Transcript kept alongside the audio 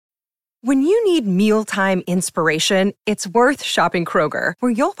When you need mealtime inspiration, it's worth shopping Kroger,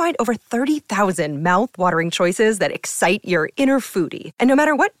 where you'll find over 30,000 mouth-watering choices that excite your inner foodie. And no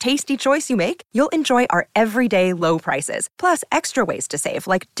matter what tasty choice you make, you'll enjoy our everyday low prices, plus extra ways to save,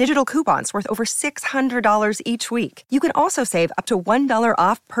 like digital coupons worth over $600 each week. You can also save up to $1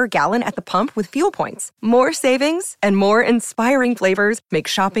 off per gallon at the pump with fuel points. More savings and more inspiring flavors make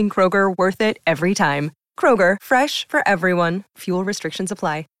shopping Kroger worth it every time. Kroger, fresh for everyone. Fuel restrictions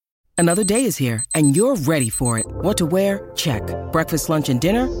apply. Another day is here, and you're ready for it. What to wear? Check. Breakfast, lunch, and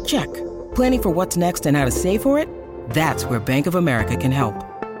dinner? Check. Planning for what's next and how to save for it? That's where Bank of America can help.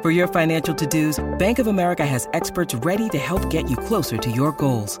 For your financial to-dos, Bank of America has experts ready to help get you closer to your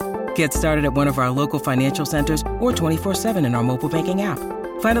goals. Get started at one of our local financial centers or 24/7 in our mobile banking app.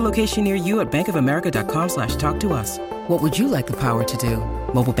 Find a location near you at bankofamerica.com/talktous. What would you like the power to do?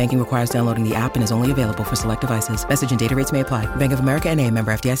 Mobile banking requires downloading the app and is only available for select devices. Message and data rates may apply. Bank of America N.A.,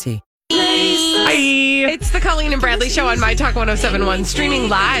 member FDIC. Hi. It's the Colleen and Bradley Show on My Talk 1071, streaming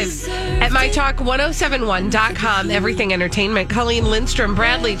live at MyTalk1071.com. Everything Entertainment. Colleen Lindstrom,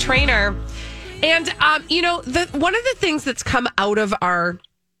 Bradley Trainer. And, one of the things that's come out of our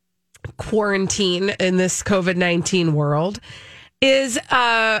quarantine in this COVID-19 world is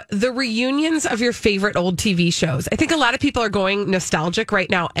the reunions of your favorite old TV shows. I think a lot of people are going nostalgic right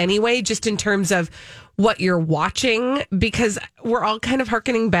now anyway, just in terms of what you're watching, because we're all kind of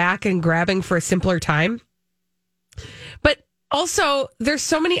hearkening back and grabbing for a simpler time. But also, there's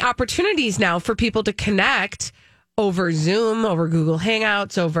so many opportunities now for people to connect over Zoom, over Google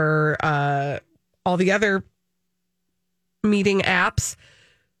Hangouts, over all the other meeting apps.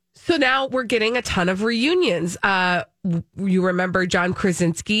 So now we're getting a ton of reunions. You remember John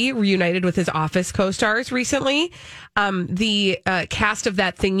Krasinski reunited with his Office co-stars recently. The cast of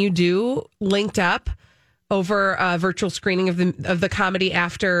That Thing You Do linked up over a virtual screening of the comedy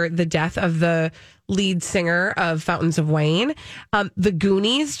after the death of the lead singer of Fountains of Wayne. The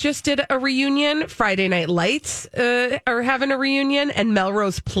Goonies just did a reunion. Friday Night Lights are having a reunion, and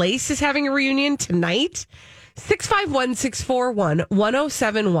Melrose Place is having a reunion tonight.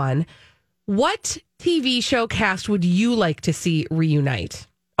 651-641-1071. What TV show cast would you like to see reunite?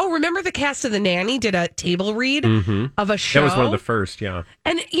 Oh, remember the cast of The Nanny did a table read of a show? That was one of the first, yeah.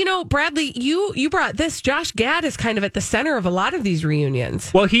 And, Bradley, you brought this. Josh Gad is kind of at the center of a lot of these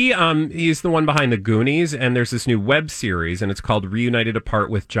reunions. Well, he's the one behind the Goonies, and there's this new web series, and it's called Reunited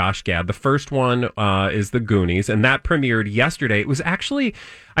Apart with Josh Gad. The first one is the Goonies, and that premiered yesterday. It was actually,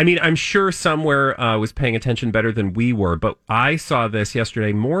 I'm sure somewhere was paying attention better than we were, but I saw this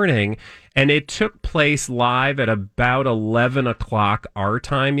yesterday morning, and it took place live at about 11 o'clock our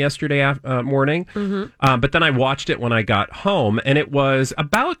time yesterday morning. But then I watched it when I got home, and it was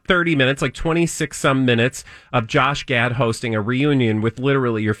about 30 minutes, like 26 some minutes of Josh Gad hosting a reunion with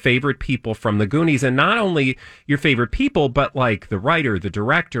literally your favorite people from the Goonies. And not only your favorite people, but like the writer, the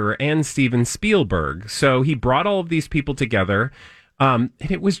director, and Steven Spielberg. So he brought all of these people together. And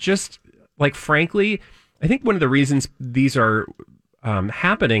it was just, like, frankly, I think one of the reasons these are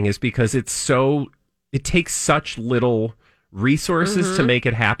happening is because it takes such little resources to make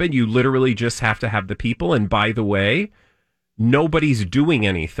it happen. You literally just have to have the people. And by the way, nobody's doing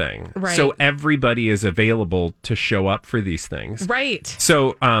anything. Right. So everybody is available to show up for these things. Right.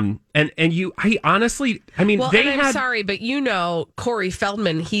 So, I'm sorry, but Corey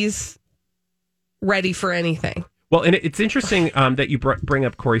Feldman, he's ready for anything. Well, and it's interesting that you bring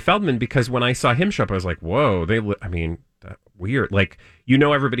up Corey Feldman, because when I saw him show up, I was like, whoa, weird. Like,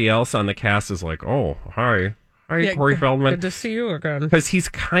 everybody else on the cast is like, oh, hi, Corey Feldman. Good to see you again. Because he's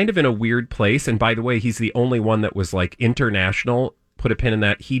kind of in a weird place. And by the way, he's the only one that was like international. Put a pin in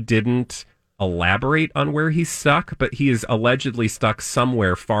that. He didn't elaborate on where he's stuck, but he is allegedly stuck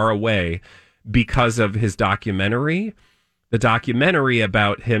somewhere far away because of his documentary. The documentary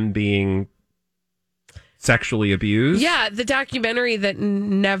about him being sexually abused. Yeah, the documentary that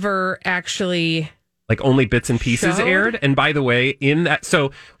never actually, like, only bits and pieces showed? aired. And by the way, in that, so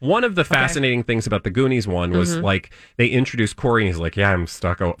one of the fascinating things about the Goonies one was like they introduced Corey, and he's like, yeah, I'm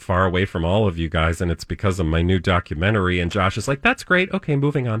stuck far away from all of you guys, and it's because of my new documentary. And Josh is like, that's great. Okay,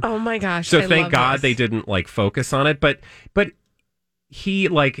 moving on. Oh my gosh. So thank God they didn't like focus on it, but they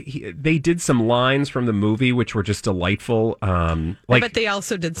did some lines from the movie which were just delightful. But they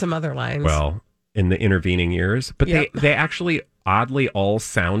also did some other lines. Well, in the intervening years, but they actually oddly all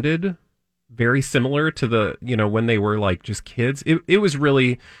sounded very similar to the, when they were like just kids. It was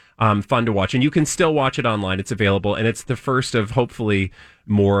really fun to watch, and you can still watch it online. It's available, and it's the first of hopefully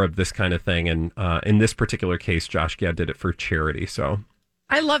more of this kind of thing. And in this particular case, Josh Gad did it for charity. So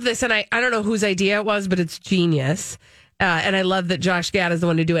I love this, and I don't know whose idea it was, but it's genius. And I love that Josh Gad is the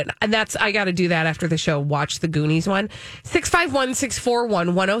one to do it. And I got to do that after the show. Watch the Goonies one.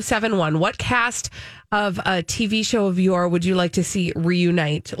 651-641-1071. What cast of a TV show of yore would you like to see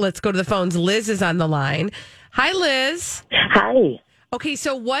reunite? Let's go to the phones. Liz is on the line. Hi, Liz. Hi. Okay,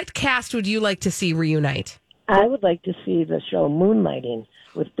 so what cast would you like to see reunite? I would like to see the show Moonlighting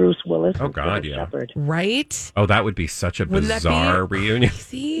with Bruce Willis. Oh, and God, Sybil yeah. Shepherd. Right? Oh, that would be such a Wouldn't that be bizarre reunion.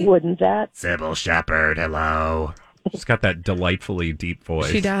 crazy? Wouldn't that? Sybil Shepherd, hello. She's got that delightfully deep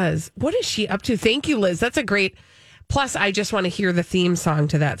voice. She does. What is she up to? Thank you, Liz. That's a great. Plus, I just want to hear the theme song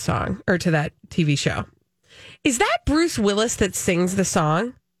to that song or to that TV show. Is that Bruce Willis that sings the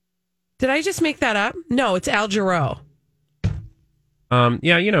song? Did I just make that up? No, it's Al Jarreau.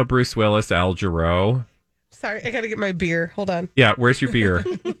 Yeah, Bruce Willis, Al Jarreau. Sorry, I got to get my beer. Hold on. Yeah, where's your beer?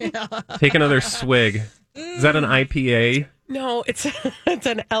 Take another swig. Is that an IPA? No, it's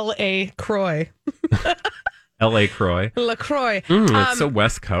an L.A. Croix. L.A. Croix. LaCroix. It's so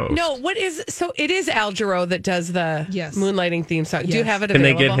West Coast. No, it is Al Jarreau that does the Moonlighting theme song. Do you Yes. have it Can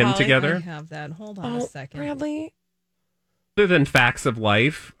available, they get him Holly? together? I have that. Hold on a second. Bradley? Other than Facts of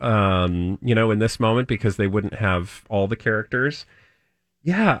Life, in this moment, because they wouldn't have all the characters.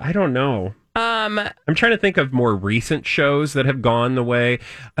 Yeah, I don't know. I'm trying to think of more recent shows that have gone the way.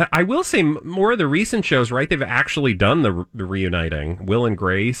 I will say more of the recent shows, right? They've actually done the reuniting. Will and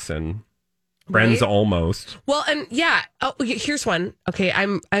Grace and Friends Right. Almost. Well, and yeah. Oh, here's one. Okay,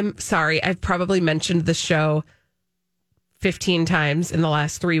 I'm sorry. I've probably mentioned the show 15 times in the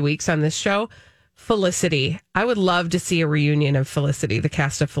last 3 weeks on this show. Felicity. I would love to see a reunion of Felicity, the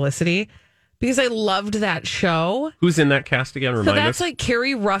cast of Felicity, because I loved that show. Who's in that cast again? Remind So that's us. like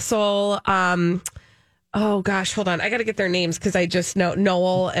Carrie Russell. Oh gosh, hold on. I got to get their names because I just know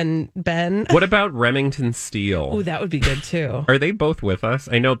Noel and Ben. What about Remington Steele? Oh, that would be good too. Are they both with us?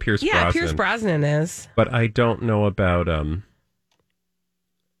 I know Pierce Yeah, Brosnan. Pierce Brosnan is. But I don't know about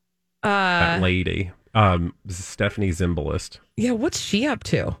that lady. Stephanie Zimbalist. Yeah, what's she up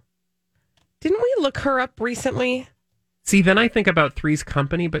to? Didn't we look her up recently? See, then I think about Three's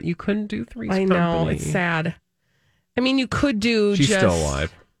Company, but you couldn't do Three's I Company. know, it's sad. I mean, you could do She's just... still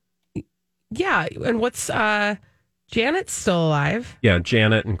alive. Yeah, and what's... Janet's still alive. Yeah,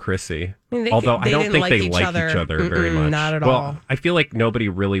 Janet and Chrissy. I mean, Although I don't didn't think they each like other. each other very Mm-mm, much. Not at well, all. I feel like nobody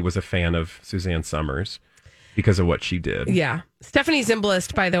really was a fan of Suzanne Summers because of what she did. Yeah. Stephanie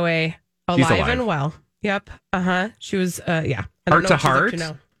Zimbalist, by the way, She's alive alive. and well. Yep. Uh-huh. She was, yeah. I Heart don't know to what she's up Heart?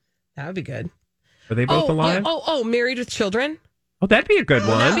 now. That would be good. Are they both alive? Married with Children. Oh, that'd be a good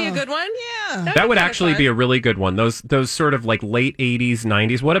one. That'd be a good one. Yeah. That would actually be a really good one. Those sort of like late 80s,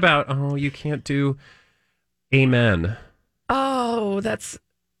 90s. What about, you can't do Amen. Oh, that's,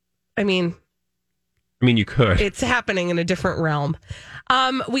 I mean, you could. it's happening in a different realm.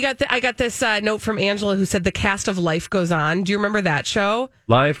 I got this note from Angela who said the cast of Life Goes On. Do you remember that show?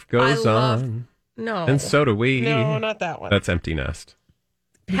 Life goes I love- on. No. And so do we. No, not that one. That's Empty Nest.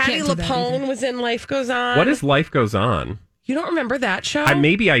 Patty can't do that LuPone either. was in Life Goes On. What is Life Goes On? You don't remember that show?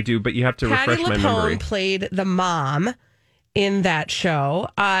 Maybe I do, but you have to Patty refresh my LuPone memory. played the mom in that show.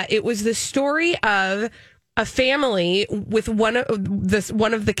 It was the story of a family with one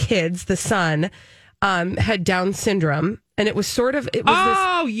of the kids, the son, had Down syndrome, and it was sort of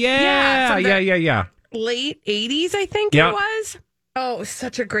Oh, Yeah, from the- yeah. late 80s, I think Yep. it was. Oh, it was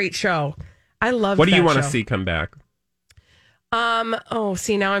such a great show. I love. What do you want to see come back?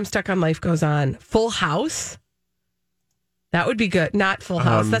 See, now I'm stuck on Life Goes On. Full House. That would be good. Not Full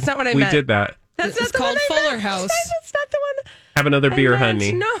House. That's not what I we meant. did that. That's It's not the called one I Fuller meant. House. That's not the one. Have another I beer, meant.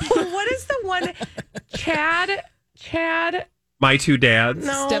 honey. No, what is the one? Chad. My Two Dads.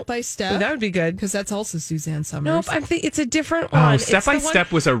 No, Step by Step. that would be good. Because that's also Suzanne Summers. Nope, I'm thinking it's a different Oh, one. Step It's by the one-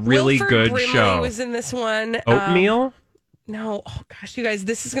 Step was a really Wilford good Brimley show. Was in this one. Oatmeal? No, oh gosh, you guys,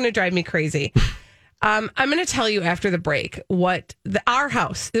 this is going to drive me crazy. I'm going to tell you after the break what Our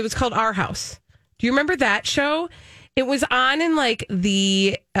House. It was called Our House. Do you remember that show? It was on in like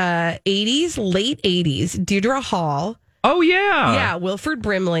the 80s, late 80s. Deirdre Hall. Oh, yeah. Yeah, Wilford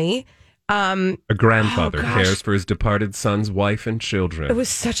Brimley. A grandfather Oh, gosh. cares for his departed son's wife and children. It was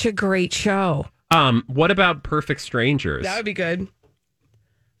such a great show. What about Perfect Strangers? That would be good.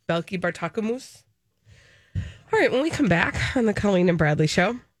 Belky Bartakamus. All right, when we come back on the Colleen and Bradley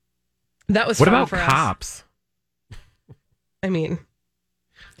show, that was What fun about for us. Cops? I mean,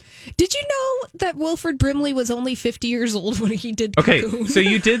 Did you know that Wilford Brimley was only 50 years old when he did Okay, Cocoon? so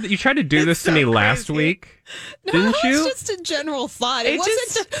you tried to do this to me last week, No, didn't it's you? just a general thought. It, It wasn't.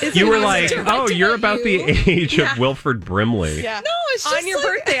 just- it's You were It like, wasn't oh, directed you're at about you. the age Yeah. of Wilford Brimley. yeah. No, it's just On your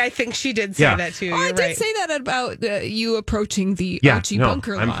like- birthday, I think she did say Yeah. that too. Oh, I You're did right. say that about you approaching the Yeah, Archie no,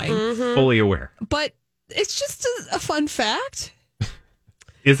 Bunker I'm line. Mm-hmm. fully aware. But It's just a fun fact.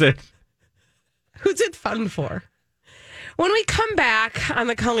 Is it? Who's it fun for? When we come back on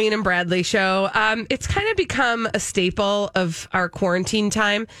the Colleen and Bradley show, it's kind of become a staple of our quarantine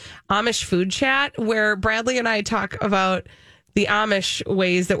time, Amish food chat, where Bradley and I talk about the Amish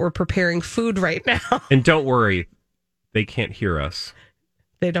ways that we're preparing food right now. And don't worry, they can't hear us.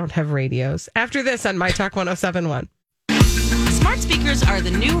 They don't have radios. After this on My Talk 1071. Smart speakers are the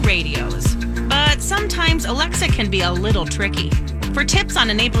new radios, but sometimes Alexa can be a little tricky. For tips on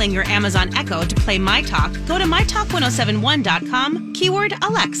enabling your Amazon Echo to play My Talk, go to mytalk1071.com, keyword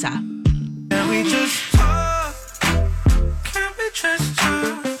Alexa. Can we just talk? Can we just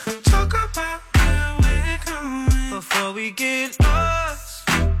talk about where we're going before we get lost?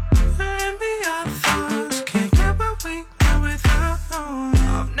 And be our thoughts. Can't get what we want without knowing.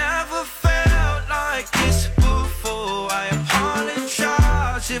 I've never felt like this before. I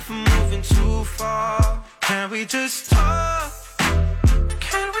apologize if I'm moving too far. Can we just talk?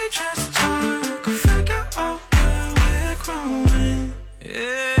 Can we just talk? Figure out where we're growing.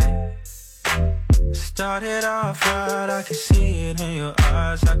 Yeah. Started off right, I can see it in your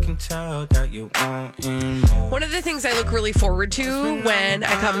eyes. I can tell that you want more. One of the things I look really forward to when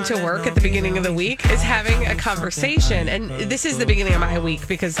I come to work at the beginning of the week is having a conversation. And this is the beginning of my week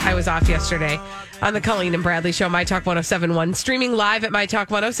because I was off yesterday on the Colleen and Bradley show, My Talk 1071, streaming live at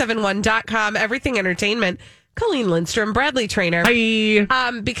mytalk1071.com, everything entertainment. Colleen Lindstrom, Bradley Trainer.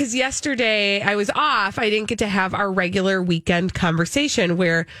 Hi. Because yesterday I was off, I didn't get to have our regular weekend conversation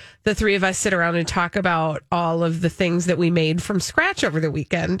where the three of us sit around and talk about all of the things that we made from scratch over the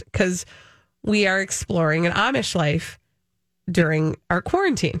weekend because we are exploring an Amish life during our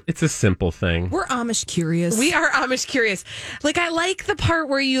quarantine. It's a simple thing. We're Amish curious. We are Amish curious. Like, I like the part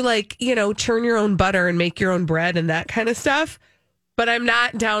where you, like, you know, churn your own butter and make your own bread and that kind of stuff. But I'm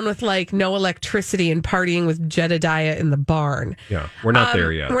not down with, like, no electricity and partying with Jedediah in the barn. Yeah, we're not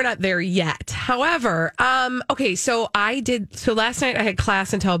there yet. We're not there yet. However, okay, so last night I had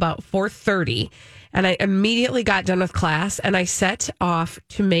class until about 4:30, and I immediately got done with class, and I set off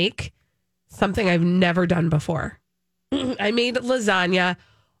to make something I've never done before. I made lasagna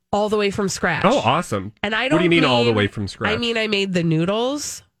all the way from scratch. Oh, awesome. And I don't What do you mean all the way from scratch? I mean, I made the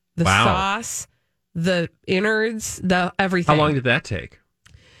noodles, the sauce, the innards, the everything. How long did that take?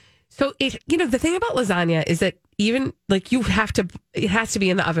 So the thing about lasagna is that even like it has to be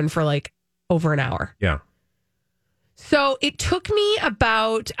in the oven for like over an hour. Yeah. So it took me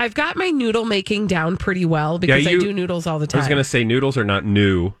I've got my noodle making down pretty well because I do noodles all the time. I was going to say noodles are not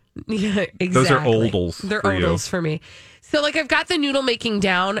new. Yeah, exactly. Those are oldles. They're oldles for me. So, like, I've got the noodle making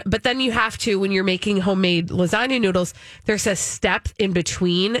down, but then you have to, when you're making homemade lasagna noodles, there's a step in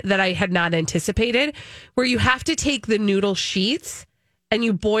between that I had not anticipated where you have to take the noodle sheets and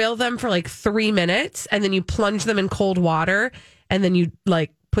you boil them for like 3 minutes and then you plunge them in cold water and then you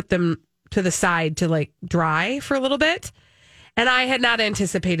like put them to the side to like dry for a little bit. And I had not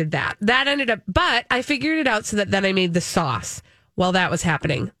anticipated that. That ended up, but I figured it out so that then I made the sauce while that was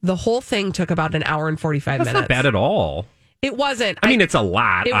happening. The whole thing took about an hour and 45 minutes. That's not bad at all. It wasn't. I mean, it's a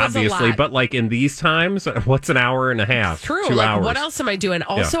lot, it was obviously, a lot. but like in these times, what's an hour and a half? True. 2 like, hours. what else am I doing?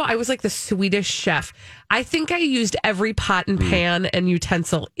 Also, I was like the Swedish chef. I think I used every pot and pan and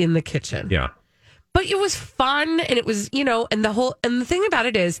utensil in the kitchen. Yeah. But it was fun, and it was, and the thing about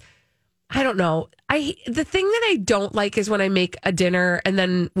it is, I don't know. The thing that I don't like is when I make a dinner and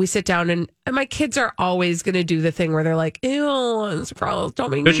then we sit down and my kids are always going to do the thing where they're like, ew, it's gross. Don't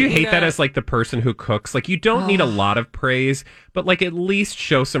make me Don't you hate eat that it." as like the person who cooks? Like you don't need a lot of praise, but like at least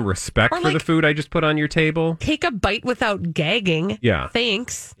show some respect Or, for like, the food I just put on your table. Take a bite without gagging. Yeah.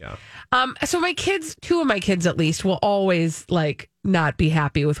 Thanks. Yeah. So my kids, 2 of my kids at least, will always like not be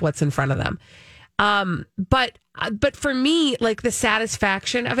happy with what's in front of them. But for me, like the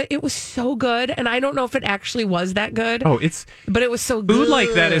satisfaction of it, it was so good. And I don't know if it actually was that good. Oh, but it was so good. food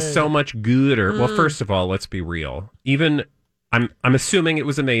like that is so much gooder. Well, first of all, let's be real. Even I'm assuming it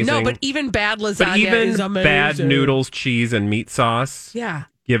was amazing. No, but even bad lasagna But even is amazing. bad noodles, cheese, and meat sauce. Yeah.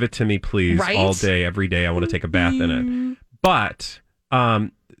 Give it to me, please. Right? All day, every day. I want to take a bath in it. But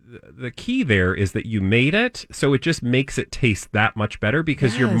the key there is that you made it, so it just makes it taste that much better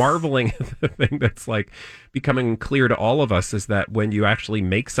because you're marveling at the thing that's like becoming clear to all of us is that when you actually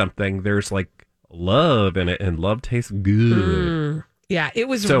make something, there's like love in it, and love tastes good. Yeah, it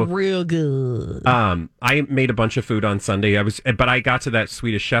was real good. I made a bunch of food on Sunday. But I got to that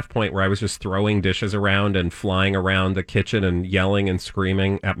Swedish chef point where I was just throwing dishes around and flying around the kitchen and yelling and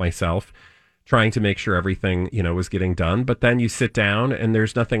screaming at myself, trying to make sure everything, was getting done. But then you sit down and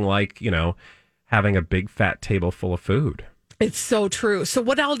there's nothing like, having a big fat table full of food. It's so true. So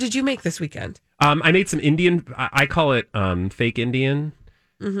what all did you make this weekend? I made some Indian. I call it fake Indian.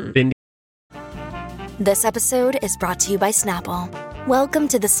 This episode is brought to you by Snapple. Welcome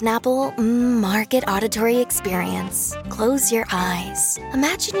to the Snapple Market Auditory Experience. Close your eyes.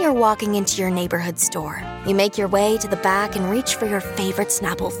 Imagine you're walking into your neighborhood store. You make your way to the back and reach for your favorite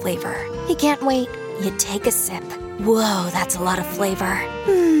Snapple flavor. You can't wait. You take a sip. Whoa, that's a lot of flavor.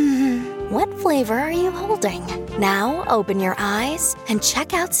 What flavor are you holding? Now open your eyes and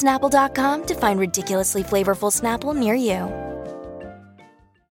check out Snapple.com to find ridiculously flavorful Snapple near you.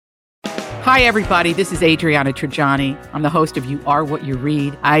 Hi, everybody. This is Adriana Trajani. I'm the host of You Are What You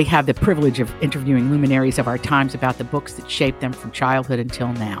Read. I have the privilege of interviewing luminaries of our times about the books that shaped them from childhood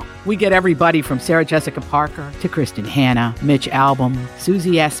until now. We get everybody from Sarah Jessica Parker to Kristen Hanna, Mitch Albom,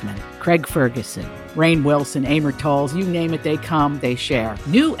 Susie Essman, Craig Ferguson, Rainn Wilson, Amor Tolls, you name it, they come, they share.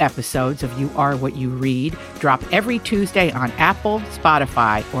 New episodes of You Are What You Read drop every Tuesday on Apple,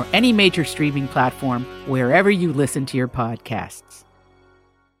 Spotify, or any major streaming platform wherever you listen to your podcasts.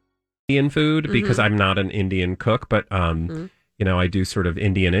 Indian food because I'm not an Indian cook, but you know, I do sort of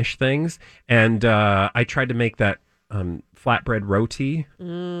Indian-ish things, and I tried to make that flatbread roti,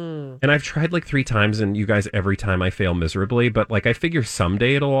 and I've tried like 3 times, and you guys, every time I fail miserably, but like I figure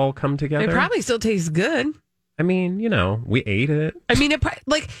someday it'll all come together. It probably still tastes good. I mean, you know, we ate it. I mean,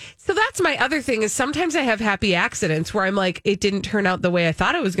 so that's my other thing is sometimes I have happy accidents where I'm like, it didn't turn out the way I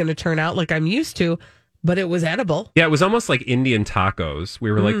thought it was going to turn out, like I'm used to. But it was edible. Yeah, it was almost like Indian tacos.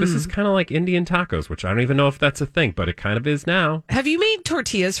 We were like, this is kind of like Indian tacos, which I don't even know if that's a thing, but it kind of is now. Have you made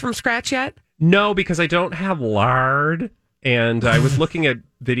tortillas from scratch yet? No, because I don't have lard. And I was looking at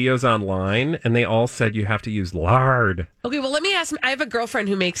videos online, and they all said you have to use lard. Okay, well, let me ask. I have a girlfriend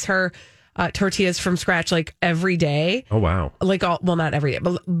who makes her tortillas from scratch like every day. Oh, wow. Like, not every day,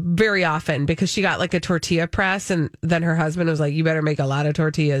 but very often because she got like a tortilla press. And then her husband was like, you better make a lot of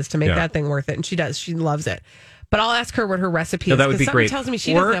tortillas to make that thing worth it. And she does. She loves it. But I'll ask her what her recipe is. That would be great. Tells me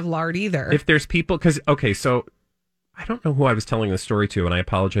she doesn't have lard either. If there's people, because, okay, so I don't know who I was telling the story to, and I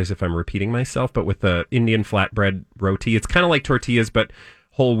apologize if I'm repeating myself, but with the Indian flatbread roti, it's kind of like tortillas, but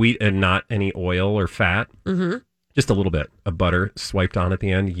whole wheat and not any oil or fat. Mm-hmm. Just a little bit of butter swiped on at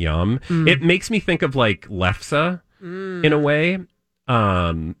the end. Yum. It makes me think of like lefse in a way,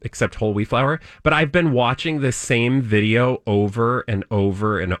 except whole wheat flour. But I've been watching this same video over and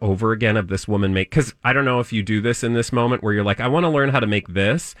over and over again of this woman because I don't know if you do this in this moment where you're like, I want to learn how to make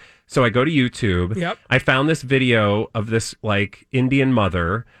this. So I go to YouTube. Yep. I found this video of this like Indian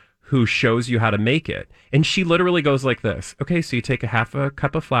mother who shows you how to make it. And she literally goes like this. Okay, so you take half a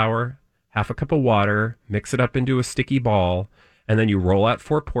cup of flour, half a cup of water, mix it up into a sticky ball, and then you roll out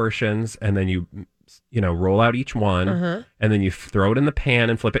 4 portions, and then you roll out each one, and then you throw it in the pan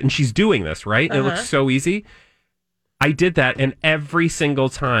and flip it. And she's doing this, right? And it looks so easy. I did that, and every single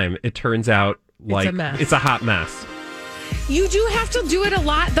time it turns out like it's a hot mess. You do have to do it a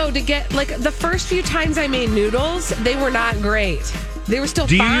lot, though, to get, like, the first few times I made noodles, they were not great. They were still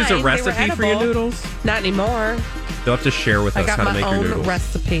fine. Do you use a recipe for your noodles? Not anymore. You'll have to share with us how to make your noodles. I got my own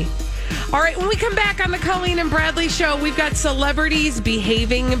recipe. All right, when we come back on the Colleen and Bradley Show, we've got celebrities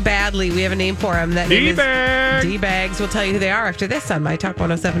behaving badly. We have a name for them. That name is D-Bags. We'll tell you who they are after this on My Talk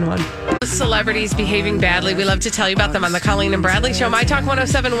 107.1. Celebrities behaving badly. We love to tell you about them on the Colleen and Bradley Show. My Talk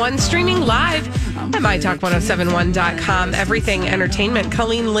 107.1, streaming live at MyTalk1071.com. Everything Entertainment.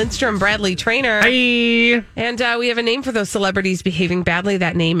 Colleen Lindstrom, Bradley Trainer. Hi. And we have a name for those celebrities behaving badly.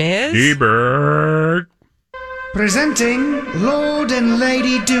 That name is... D-Bag. Presenting Lord and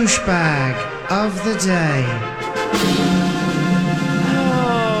Lady Douchebag of the Day.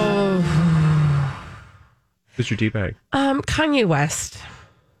 Oh. Who's your D-Bag? Kanye West.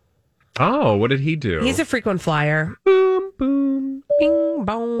 Oh, what did he do? He's a frequent flyer. Boom, boom. Bing,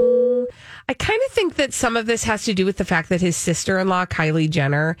 bong. I kind of think that some of this has to do with the fact that his sister-in-law, Kylie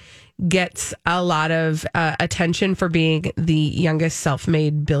Jenner, gets a lot of attention for being the youngest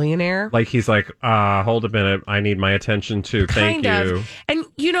self-made billionaire. Like he's like, hold a minute, I need my attention too. Thank you. And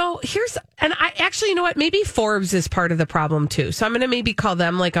I actually, you know what? Maybe Forbes is part of the problem too. So I'm going to maybe call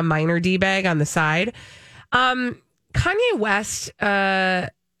them like a minor D-bag on the side. Kanye West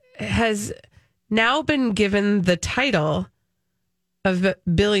has now been given the title of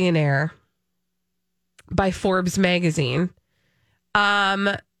billionaire by Forbes magazine.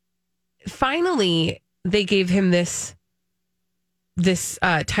 Finally, they gave him this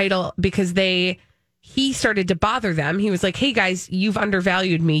title because he started to bother them. He was like, hey guys, you've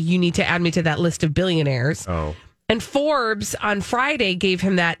undervalued me. You need to add me to that list of billionaires. Oh. And Forbes on Friday gave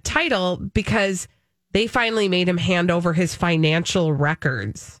him that title because they finally made him hand over his financial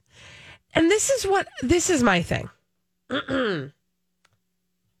records. And this is my thing.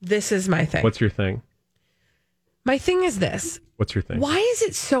 This is my thing. What's your thing? My thing is this. What's your thing? Why is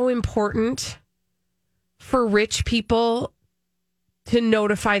it so important for rich people to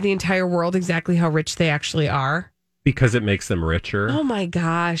notify the entire world exactly how rich they actually are? Because it makes them richer. Oh my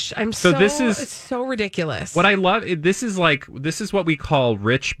gosh. It's so ridiculous. What I love, this is what we call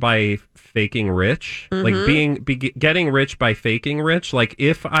rich by faking rich. Mm-hmm. Like getting rich by faking rich. Like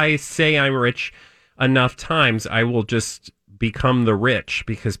if I say I'm rich enough times, I will just become the rich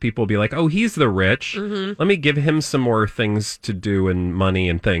because people will be like, oh, he's the rich. Mm-hmm. Let me give him some more things to do and money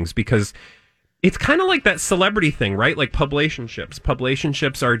and things, because it's kind of like that celebrity thing, right? Like publicationships.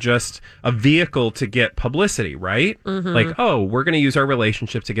 Publicationships are just a vehicle to get publicity, right? Mm-hmm. Like, oh, we're going to use our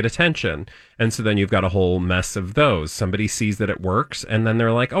relationship to get attention. And so then you've got a whole mess of those. Somebody sees that it works, and then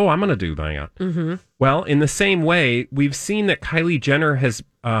they're like, oh, I'm going to do that. Mm-hmm. Well, in the same way, we've seen that Kylie Jenner has,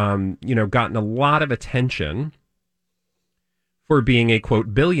 gotten a lot of attention for being a,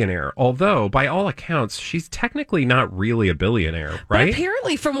 quote, billionaire. Although, by all accounts, she's technically not really a billionaire, right? But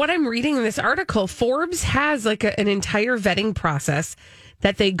apparently, from what I'm reading in this article, Forbes has like an entire vetting process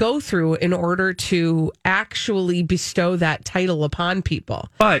that they go through in order to actually bestow that title upon people.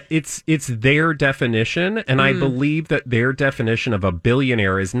 But it's their definition, and I believe that their definition of a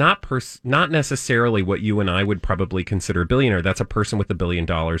billionaire is not necessarily what you and I would probably consider a billionaire. That's a person with $1 billion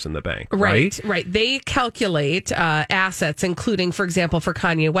in the bank, right? Right. They calculate assets, including, for example, for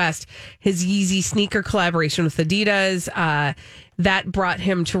Kanye West, his Yeezy sneaker collaboration with Adidas. That brought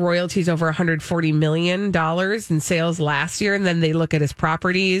him to royalties over $140 million in sales last year. And then they look at his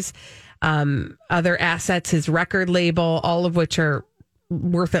properties, other assets, his record label, all of which are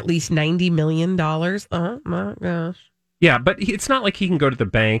worth at least $90 million. Oh, my gosh. Yeah, but it's not like he can go to the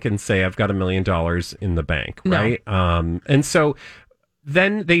bank and say, I've got $1 million in the bank, right? No. And so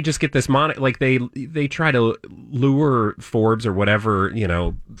then they just get this like they try to lure Forbes or whatever,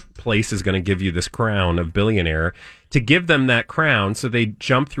 place is going to give you this crown of billionaire to give them that crown. So they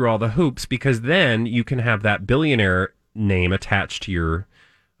jump through all the hoops because then you can have that billionaire name attached to your,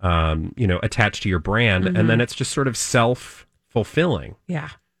 attached to your brand. Mm-hmm. And then it's just sort of self-fulfilling. Yeah.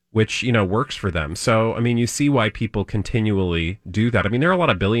 Which, works for them. So, I mean, you see why people continually do that. I mean, there are a lot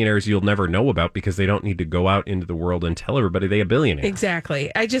of billionaires you'll never know about because they don't need to go out into the world and tell everybody they're a billionaire. Exactly.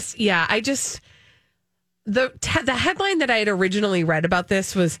 The headline that I had originally read about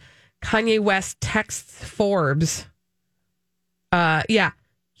this was Kanye West texts Forbes.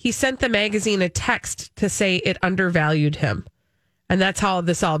 He sent the magazine a text to say it undervalued him. And that's how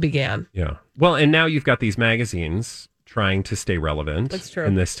this all began. Yeah. Well, and now you've got these magazines trying to stay relevant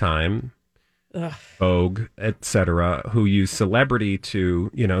in this time. Ugh. Vogue, etc., who use celebrity to,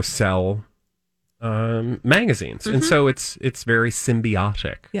 sell magazines. Mm-hmm. And so it's very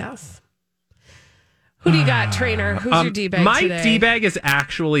symbiotic. Yes. Who do you got, Trainer? Who's your D-bag my today? My D-bag is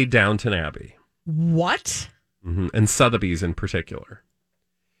actually Downton Abbey. What? Mm-hmm. And Sotheby's in particular.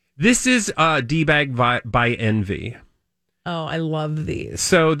 This is D-bag by Envy. Oh, I love these.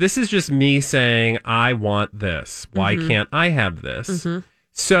 So this is just me saying, I want this. Why can't I have this? Mm-hmm.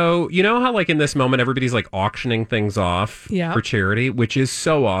 So, you know how like in this moment, everybody's like auctioning things off for charity, which is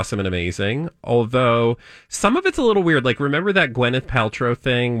so awesome and amazing. Although some of it's a little weird. Like, remember that Gwyneth Paltrow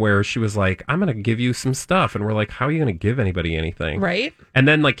thing where she was like, I'm going to give you some stuff. And we're like, how are you going to give anybody anything? Right. And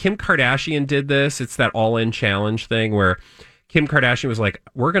then like Kim Kardashian did this. It's that all-in challenge thing where Kim Kardashian was like,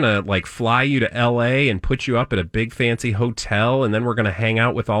 we're going to like fly you to LA and put you up at a big fancy hotel. And then we're going to hang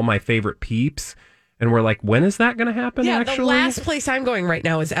out with all my favorite peeps. And we're like, when is that going to happen? Yeah, actually? The last place I'm going right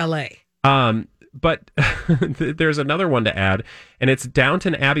now is LA. But there's another one to add, and it's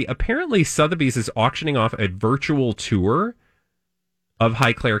Downton Abbey. Apparently, Sotheby's is auctioning off a virtual tour of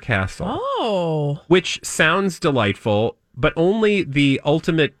Highclere Castle. Oh. Which sounds delightful, but only the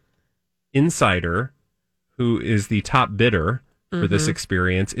ultimate insider, who is the top bidder for this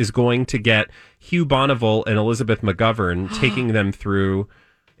experience, is going to get Hugh Bonneville and Elizabeth McGovern taking them through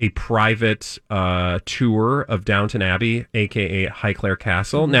a private tour of Downton Abbey, a.k.a. Highclere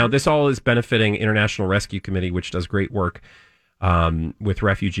Castle. Now, this all is benefiting International Rescue Committee, which does great work with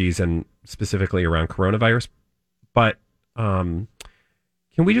refugees and specifically around coronavirus. But can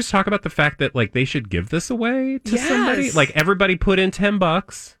we just talk about the fact that like they should give this away to somebody? Like everybody put in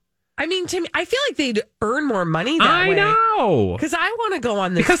 $10. I mean, Tim, I feel like they'd earn more money that way. I know. Because I want to go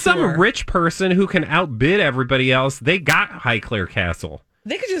on this Because tour. some rich person who can outbid everybody else, they got Highclere Castle.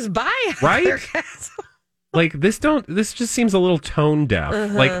 They could just buy right? Highclere Castle. Like this just seems a little tone deaf.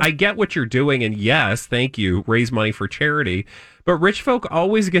 Like I get what you're doing, and yes, thank you, raise money for charity. But rich folk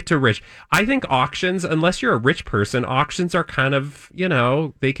always get to rich. I think auctions, unless you're a rich person, auctions are kind of,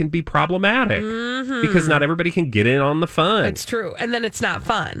 they can be problematic because not everybody can get in on the fun. It's true. And then it's not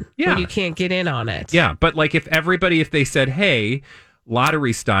fun when you can't get in on it. Yeah. But like if they said, hey,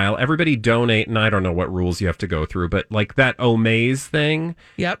 lottery style, everybody donate, and I don't know what rules you have to go through, but like that Omaze thing,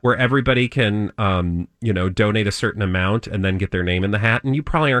 where everybody can, donate a certain amount and then get their name in the hat, and you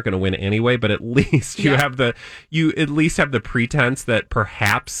probably aren't going to win anyway, but at least you at least have the pretense that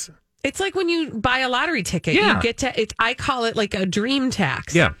perhaps it's like when you buy a lottery ticket, you get to it. I call it like a dream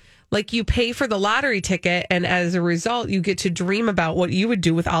tax. Yeah. Like you pay for the lottery ticket, and as a result, you get to dream about what you would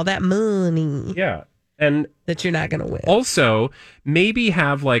do with all that money. Yeah. And that you're not going to win. Also, maybe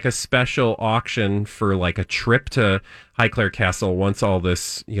have like a special auction for like a trip to Highclere Castle once all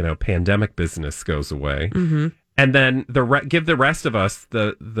this, pandemic business goes away. Mm-hmm. And then give the rest of us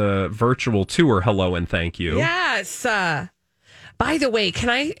the virtual tour. Hello and thank you. Yes. By the way,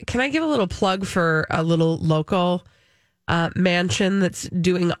 can I give a little plug for a little local mansion that's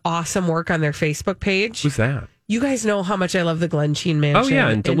doing awesome work on their Facebook page? Who's that? You guys know how much I love the Glen Sheen Mansion. Oh, yeah,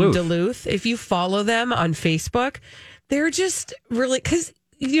 in Duluth. If you follow them on Facebook, they're just really, because,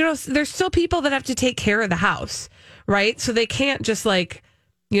 there's still people that have to take care of the house, right? So they can't just like,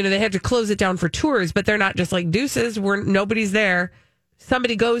 they have to close it down for tours, but they're not just like deuces. Nobody's there.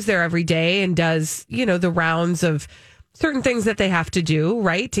 Somebody goes there every day and does, the rounds of certain things that they have to do,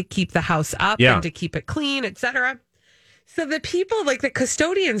 right? To keep the house up and to keep it clean, etc. So the people, like the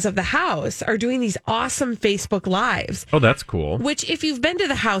custodians of the house, are doing these awesome Facebook Lives. Oh, that's cool. Which, if you've been to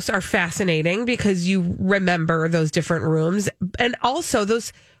the house, are fascinating because you remember those different rooms. And also,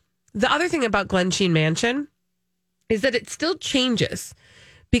 the other thing about Glen Sheen Mansion is that it still changes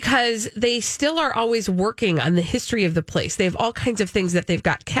because they still are always working on the history of the place. They have all kinds of things that they've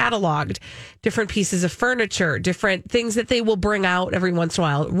got cataloged, different pieces of furniture, different things that they will bring out every once in a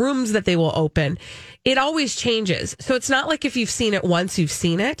while, rooms that they will open. It always changes. So it's not like if you've seen it once, you've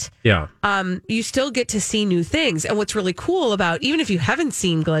seen it. Yeah. You still get to see new things. And what's really cool about, even if you haven't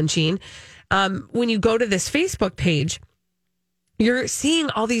seen Glen Sheen, when you go to this Facebook page, you're seeing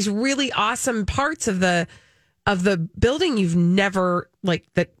all these really awesome parts of the building you've never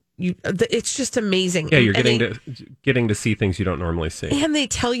it's just amazing. Yeah, you're getting to see things you don't normally see. And they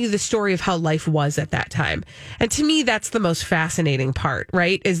tell you the story of how life was at that time. And to me, that's the most fascinating part,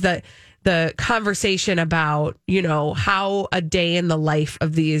 right? Is the conversation about, how a day in the life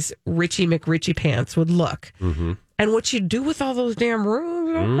of these Richie McRitchie pants would look. Mm-hmm. And what you do with all those damn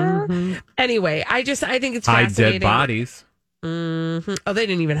rooms. Mm-hmm. Anyway, I think it's fascinating. Hide dead bodies. Mm-hmm. Oh, they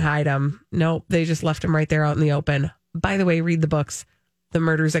didn't even hide them. Nope, they just left them right there out in the open. By the way, read the books. The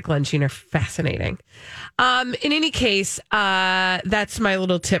Murders at Glen Sheen are fascinating. In any case, that's my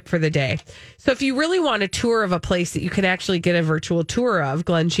little tip for the day. So if you really want a tour of a place that you can actually get a virtual tour of,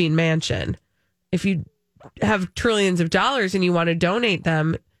 Glen Sheen Mansion, if you have trillions of dollars and you want to donate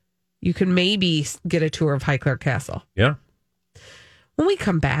them, you can maybe get a tour of Highclere Castle. Yeah. When we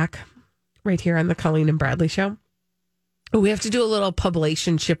come back, right here on the Colleen and Bradley Show, we have to do a little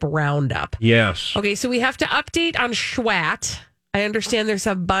publicationship roundup. Yes. Okay, so we have to update on Schwat. I understand there's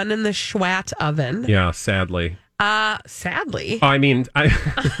a bun in the Schwat oven. Yeah, sadly. Sadly? I mean,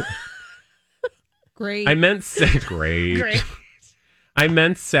 Great. I meant great. I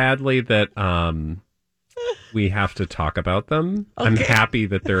meant sadly that we have to talk about them. Okay. I'm happy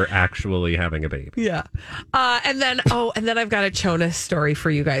that they're actually having a baby. Yeah. And then I've got a Jonas story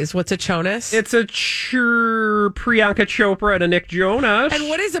for you guys. What's a Jonas? It's a Priyanka Chopra and a Nick Jonas. And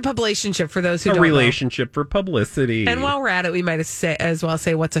what is a publicationship for those who don't know? A relationship for publicity. And while we're at it, we might as well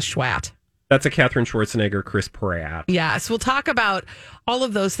say, what's a Schwat? That's a Katherine Schwarzenegger, Chris Pratt. Yes. We'll talk about all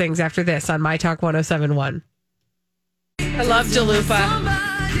of those things after this on My Talk 107.1. I love Jalupa.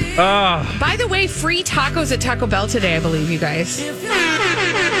 By the way, free tacos at Taco Bell today, I believe, you guys. Mm-hmm.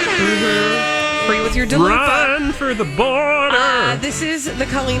 Free with your Jalupa. Run for the border. This is the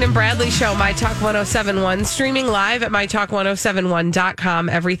Colleen and Bradley Show, My Talk 107.1, streaming live at MyTalk1071.com.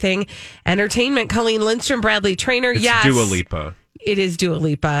 Everything entertainment. Colleen Lindstrom, Bradley Trainer. It's yes. Dua Lipa. It is Dua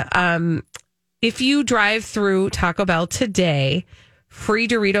Lipa. If you drive through Taco Bell today, free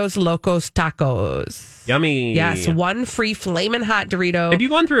Doritos Locos Tacos. Yummy. Yes, one free flaming hot Dorito. Have you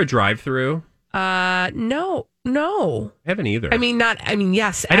gone through a drive-through? No. I haven't either.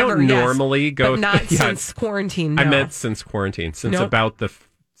 Yes. I don't normally go. But not since quarantine. No. I meant since quarantine, since about the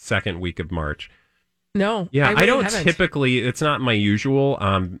second week of March. No. Yeah, I don't haven't. typically. It's not my usual,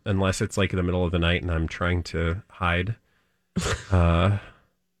 unless it's like in the middle of the night and I'm trying to hide.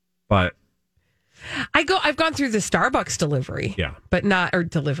 But I've gone through the Starbucks delivery. Yeah. But not, or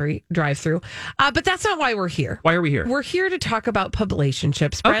delivery, drive-through. But that's not why we're here. Why are we here? We're here to talk about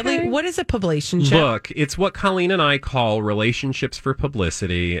publicationships. Bradley, Okay. what is a publicationship? Look, it's what Colleen and I call relationships for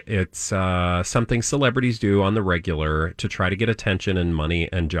publicity. It's something celebrities do on the regular to try to get attention and money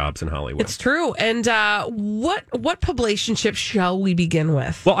and jobs in Hollywood. It's true. And what publicationship shall we begin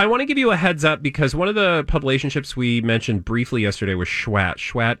with? Well, I want to give you a heads up because one of the publicationships we mentioned briefly yesterday was Schwat.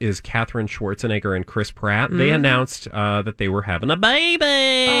 Schwat is Katherine Schwarzenegger and Chris Pratt. They announced that they were having a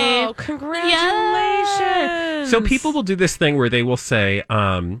baby. Oh, congratulations. So people will do this thing where they will say,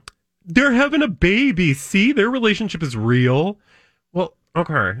 they're having a baby. See, their relationship is real. Well,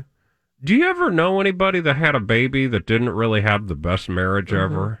 okay. Do you ever know anybody that had a baby that didn't really have the best marriage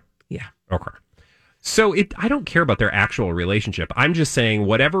ever? Yeah. Okay. So I don't care about their actual relationship. I'm just saying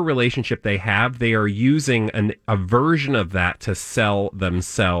whatever relationship they have, they are using a version of that to sell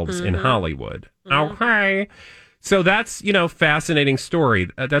themselves in Hollywood. Okay. So that's, fascinating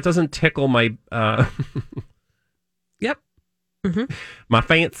story. That doesn't tickle my Yep. my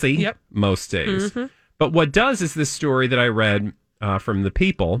fancy Yep. most days. But what does is this story that I read from The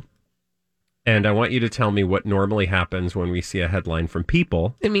People. And I want you to tell me what normally happens when we see a headline from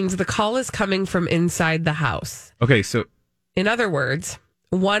People. It means the call is coming from inside the house. Okay, so In other words,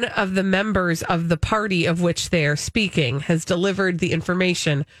 one of the members of the party of which they are speaking has delivered the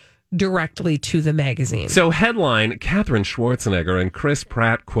information directly to the magazine. So headline, Katherine Schwarzenegger and Chris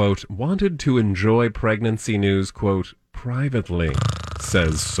Pratt, quote, wanted to enjoy pregnancy news, quote, privately,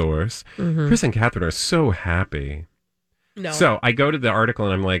 says source. Chris and Katherine are so happy. No. So I go to the article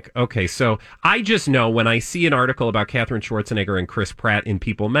and I'm like, okay, so I just know when I see an article about Katherine Schwarzenegger and Chris Pratt in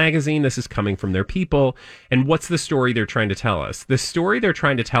People magazine, this is coming from their People. And what's the story they're trying to tell us? The story they're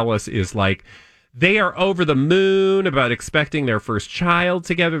trying to tell us is like, they are over the moon about expecting their first child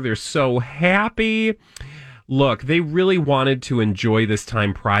together. They're so happy. Look, they really wanted to enjoy this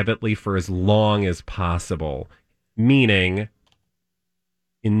time privately for as long as possible, meaning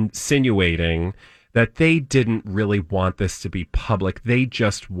insinuating that they didn't really want this to be public. They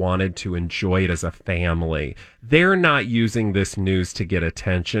just wanted to enjoy it as a family. They're not using this news to get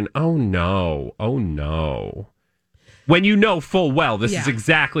attention. Oh, no. Oh, no. When you know full well this is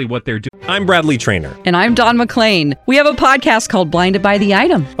exactly what they're doing. I'm Bradley Trainer. And I'm Don McClain. We have a podcast called Blinded by the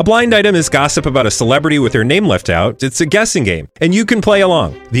Item. A blind item is gossip about a celebrity with their name left out. It's a guessing game, and you can play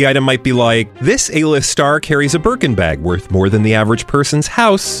along. The item might be like, this A-list star carries a Birkin bag worth more than the average person's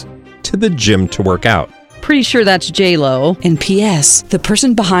house to the gym to work out. Pretty sure that's J-Lo. And P.S. the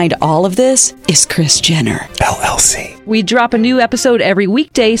person behind all of this is Kris Jenner, LLC. We drop a new episode every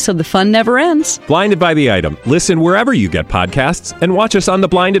weekday so the fun never ends. Blinded by the Item. Listen wherever you get podcasts and watch us on the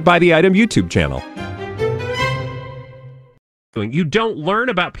Blinded by the Item YouTube channel. You don't learn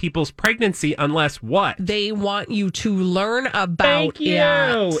about people's pregnancy unless what? They want you to learn about Thank you.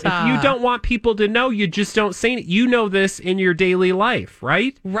 it. If you don't want people to know, you just don't say it. You know this in your daily life,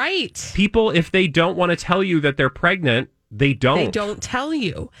 right? Right. People, if they don't want to tell you that they're pregnant, they don't. They don't tell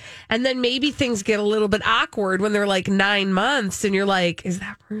you. And then maybe things get a little bit awkward when they're like 9 months and you're like, is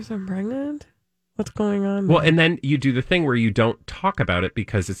that person pregnant? What's going on? Well, and then you do the thing where you don't talk about it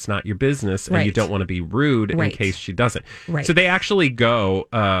because it's not your business and you don't want to be rude in case she doesn't. Right. So they actually go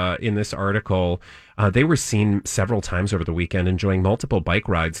in this article. They were seen several times over the weekend enjoying multiple bike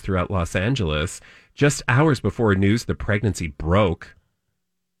rides throughout Los Angeles just hours before news the pregnancy broke.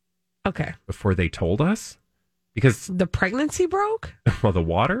 Okay. Before they told us? Because the pregnancy broke? Well, the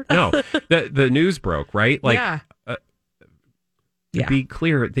water? No. the news broke, right? Like, yeah. To be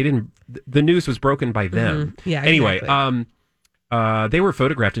clear, they didn't. The news was broken by them. Mm-hmm. Yeah. Anyway, exactly. they were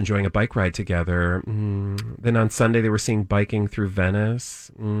photographed enjoying a bike ride together. Then on Sunday, they were seen biking through Venice.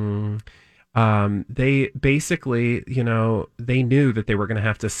 They basically, they knew that they were going to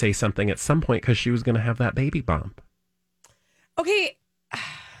have to say something at some point because she was going to have that baby bump. Okay.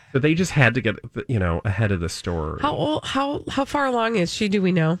 So they just had to get, ahead of the story. How far along is she? Do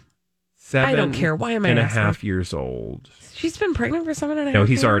we know? 7 I don't care. Why am I and asking? a half years old. She's been pregnant for 7.5 No,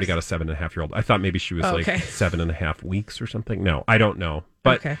 he's years? already got a 7.5-year-old. I thought maybe she was like 7.5 weeks or something. No, I don't know.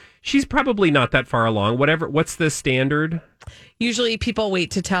 But she's probably not that far along. What's the standard? Usually people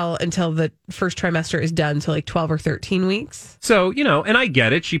wait to tell until the first trimester is done, so like 12 or 13 weeks. So, and I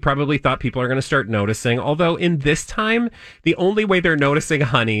get it. She probably thought people are going to start noticing. Although in this time, the only way they're noticing,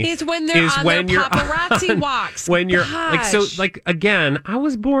 honey, is when they're on their paparazzi walks. When you're again, I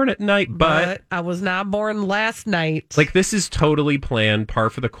was born at night, but I was not born last night. Like, this is totally planned,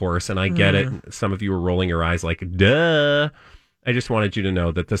 par for the course, and I get it. Some of you are rolling your eyes like, duh. I just wanted you to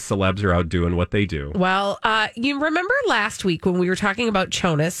know that the celebs are out doing what they do. Well, you remember last week when we were talking about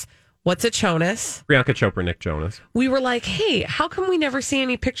Jonas What's a Jonas? Priyanka Chopra, Nick Jonas. We were like, hey, how come we never see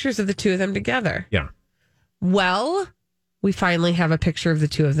any pictures of the two of them together? Yeah. Well, we finally have a picture of the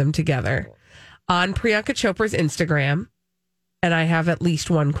two of them together on Priyanka Chopra's Instagram, and I have at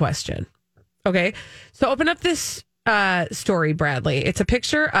least one question. Okay, so open up this story, Bradley. It's a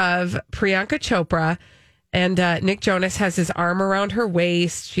picture of Priyanka Chopra, and Nick Jonas has his arm around her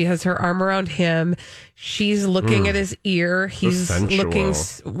waist. She has her arm around him. She's looking at his ear. He's looking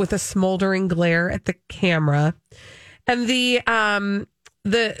with a smoldering glare at the camera. And the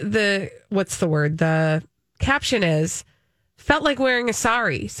what's the word? The caption is, felt like wearing a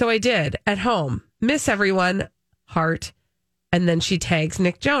sari, so I did at home. Miss everyone, heart. And then she tags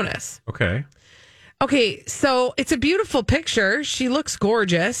Nick Jonas. Okay, so it's a beautiful picture. She looks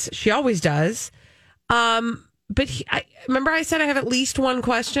gorgeous. She always does. But remember I said I have at least one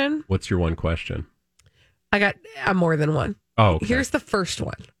question? What's your one question? I got more than one. Oh, okay. Here's the first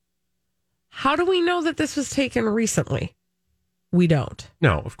one. How do we know that this was taken recently? We don't.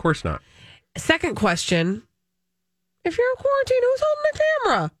 No, of course not. Second question. If you're in quarantine, who's holding the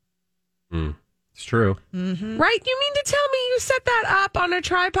camera? It's true. Mm-hmm. Right? You mean to tell me you set that up on a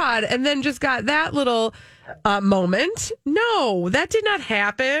tripod and then just got that little moment? No, that did not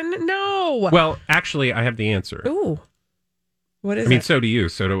happen. No. Well, actually, I have the answer. Ooh. What is it? I mean, so do you.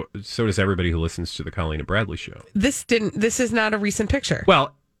 So does everybody who listens to the Colleen and Bradley show. This is not a recent picture.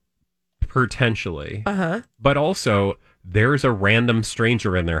 Well, potentially. Uh-huh. But also, there's a random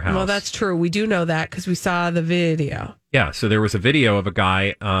stranger in their house. Well, that's true. We do know that because we saw the video. Yeah, so there was a video of a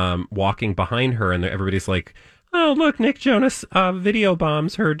guy walking behind her, and everybody's like, oh, look, Nick Jonas video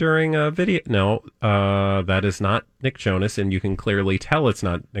bombs her during a video. No, that is not Nick Jonas, and you can clearly tell it's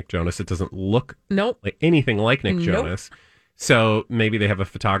not Nick Jonas. It doesn't look like anything like Nick Jonas. So maybe they have a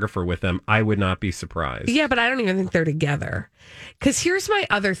photographer with them. I would not be surprised. Yeah, but I don't even think they're together. Because here's my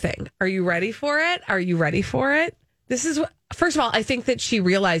other thing. Are you ready for it? Are you ready for it? This is what, first of all, I think that she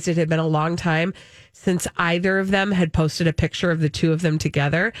realized it had been a long time since either of them had posted a picture of the two of them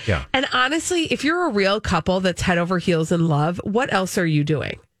together. Yeah. And honestly, if you're a real couple that's head over heels in love, what else are you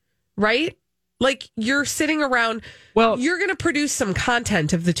doing? Right? Like you're sitting around. Well, you're going to produce some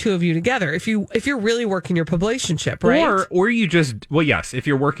content of the two of you together if you're really working your publicationship, right? Or you just, well, yes, if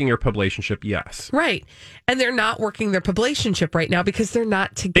you're working your publicationship, yes. Right. And they're not working their publicationship right now because they're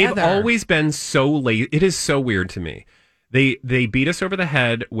not together. They've always been so late. It is so weird to me. They beat us over the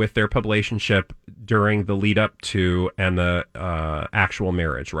head with their publicationship during the lead up to and the actual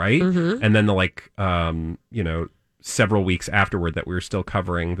marriage, right? Mm-hmm. And then the several weeks afterward that we were still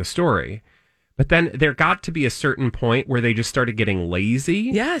covering the story. But then there got to be a certain point where they just started getting lazy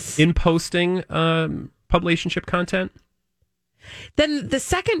in posting publicationship content. Then the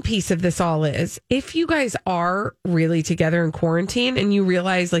second piece of this all is, if you guys are really together in quarantine and you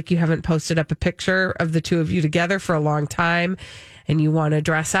realize like you haven't posted up a picture of the two of you together for a long time and you want to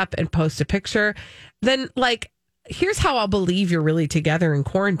dress up and post a picture, then like, here's how I'll believe you're really together in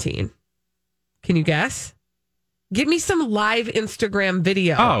quarantine. Can you guess? Give me some live Instagram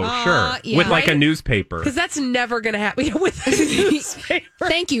video. Oh, sure. Yeah. With like a newspaper. Because that's never going to happen with a newspaper.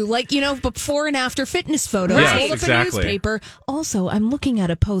 Thank you. Like, before and after fitness photos. Yes, hold up exactly. a newspaper. Also, I'm looking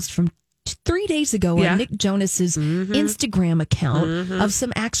at a post from 3 days ago on Nick Jonas's Instagram account of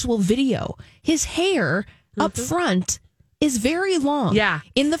some actual video. His hair up front is very long. Yeah.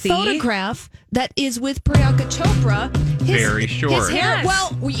 In the photograph that is with Priyanka Chopra, very short. His hair,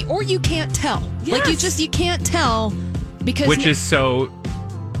 or you can't tell. Yes. Like you can't tell because which is so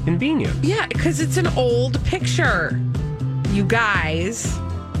convenient. Yeah, because it's an old picture. You guys,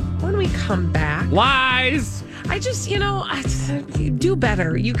 when we come back, lies. I just, do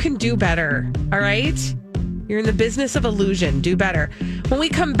better. You can do better. All right, you're in the business of illusion. Do better. When we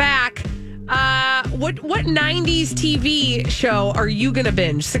come back. What 90s TV show are you going to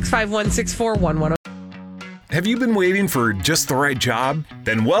binge? 651-641-10. Have you been waiting for just the right job?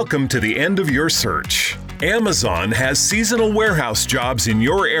 Then welcome to the end of your search. Amazon has seasonal warehouse jobs in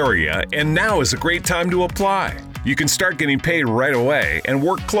your area, and now is a great time to apply. You can start getting paid right away and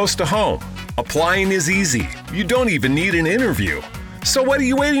work close to home. Applying is easy. You don't even need an interview. So what are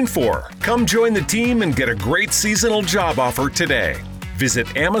you waiting for? Come join the team and get a great seasonal job offer today.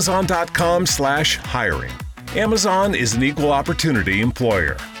 Visit Amazon.com/hiring. Amazon is an equal opportunity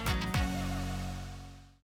employer.